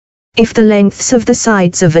If the lengths of the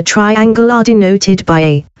sides of a triangle are denoted by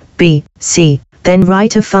a, b, c, then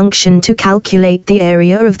write a function to calculate the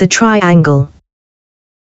area of the triangle.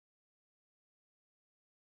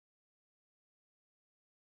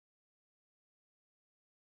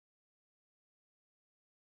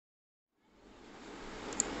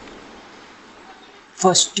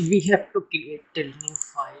 First, we have to create a new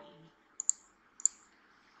file.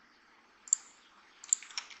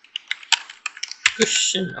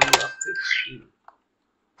 Question number 50.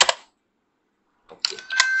 Okay,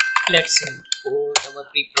 let's import our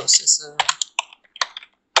preprocessor.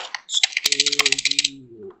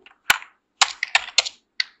 Studio.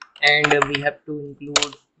 And we have to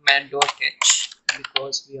include mat.h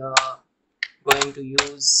because we are going to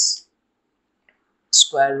use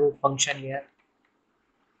square root function here.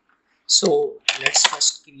 So let's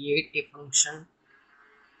first create a function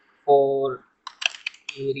for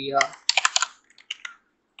area,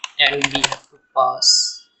 and we have to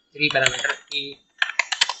pass three parameters a,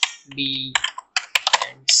 b,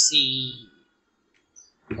 and c.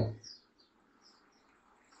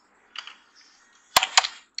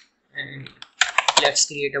 And let's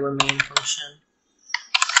create our main function.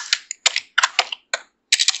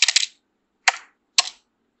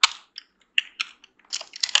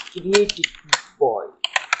 Create it boy,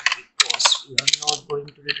 because we are not going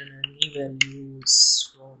to return any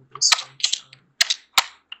values from this function.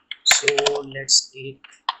 So let's take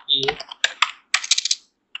a,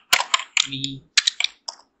 b,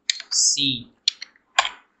 c,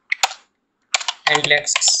 and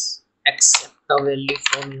let's accept the value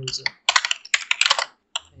from user.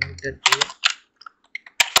 Enter it.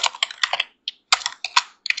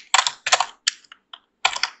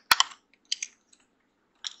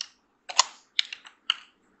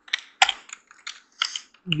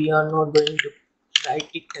 We are not going to write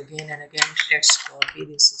it again and again. Let's copy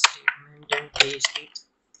this statement and paste it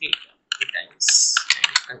 3 times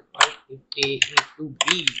and convert it into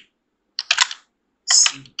b,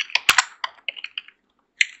 c.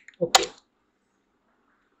 Okay,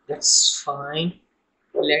 that's fine.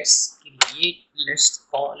 Let's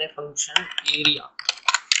call a function area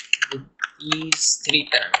with these 3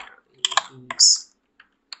 parameters.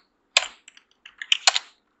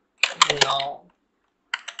 Now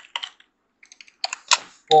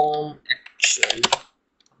perform actual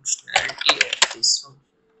functionality of this function.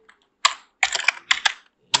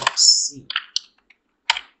 Let's see.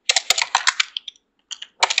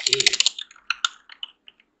 Okay.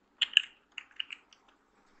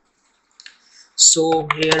 So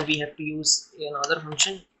here we have to use another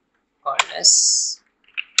function called as,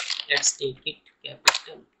 let's take it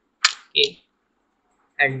capital A,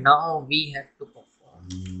 and now we have to perform,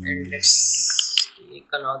 and let's take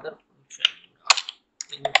another function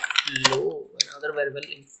inflow, another variable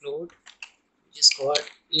inflow, which is called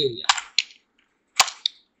area.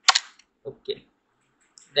 Okay,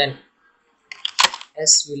 then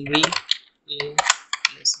s will be a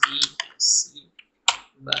plus b plus c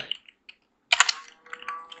by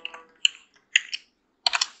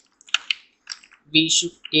we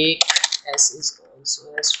should take s is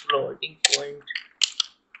also as floating point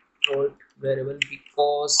float variable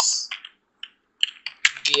because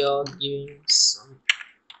we are giving some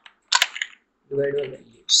dividable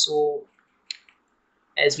value. So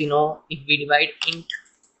as we know, if we divide int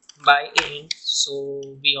by a int, so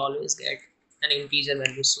we always get an integer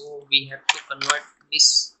value, so we have to convert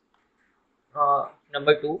this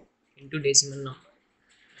number 2 into decimal number,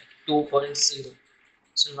 like 2.0.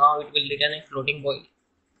 So now it will return a floating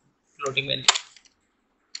value.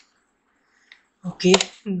 Okay,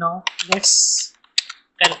 now let's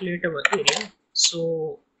calculate our area.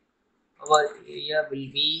 So our area will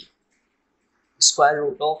be square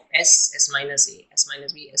root of s minus a, s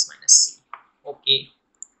minus b, s minus c. Okay,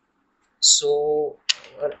 so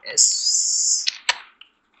our s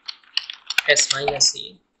minus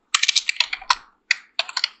a,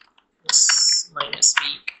 s minus b,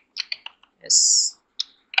 s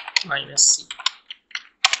minus c,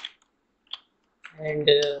 and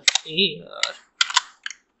here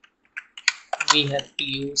we have to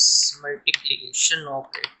use multiplication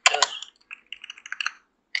operator.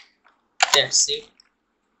 That's it.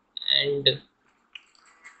 And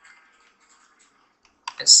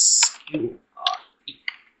sqrt,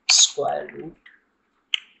 square root.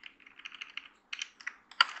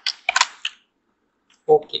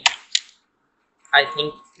 Okay, I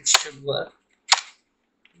think it should work.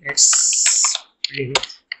 Let's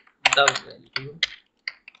print the value.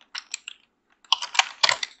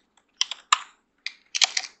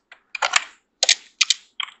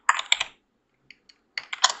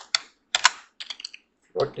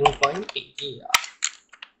 14.8. Yeah.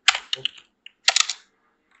 Okay.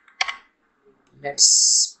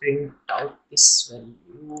 Let's print out this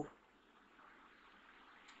value.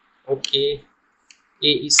 Okay, A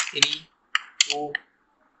is 3, 2,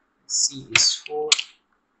 C is 4.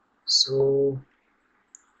 So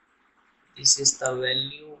this is the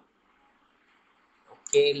value.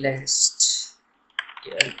 Okay, let's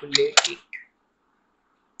calculate it.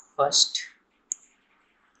 First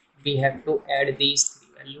we have to add these three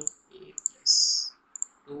values, A plus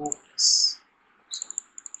 2 plus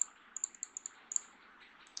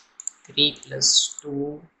 3 plus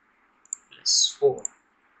 2 plus 4.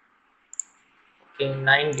 Okay,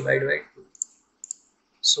 9 divided by 2.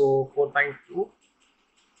 So 4.2.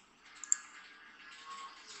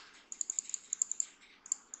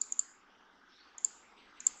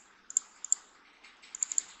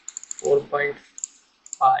 4.5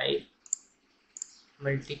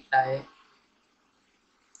 multiply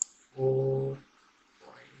 4.5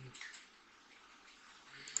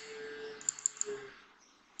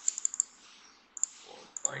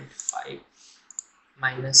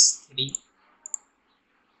 minus 3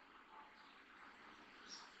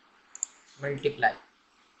 multiply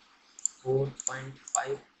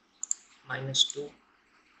 4.5 minus 2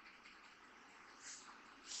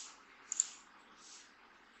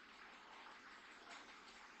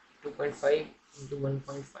 2.5 into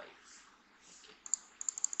 1.5.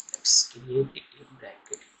 Let's create it in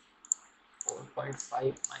bracket.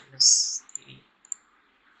 4.5 minus 3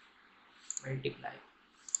 multiply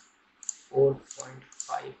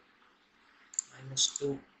 4.5 minus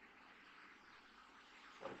 2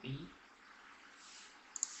 for B.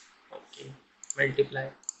 Okay, multiply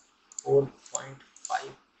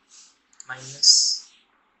 4.5 minus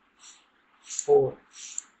 4.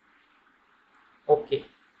 Okay,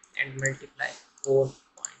 and multiply 4.5.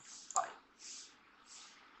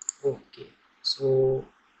 Okay, so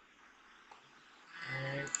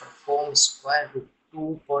and perform square root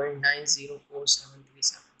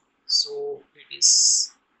 2.904737. So it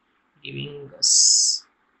is giving us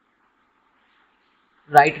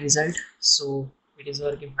right result. So it is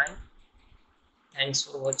working fine. Thanks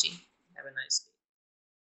for watching. Have a nice day.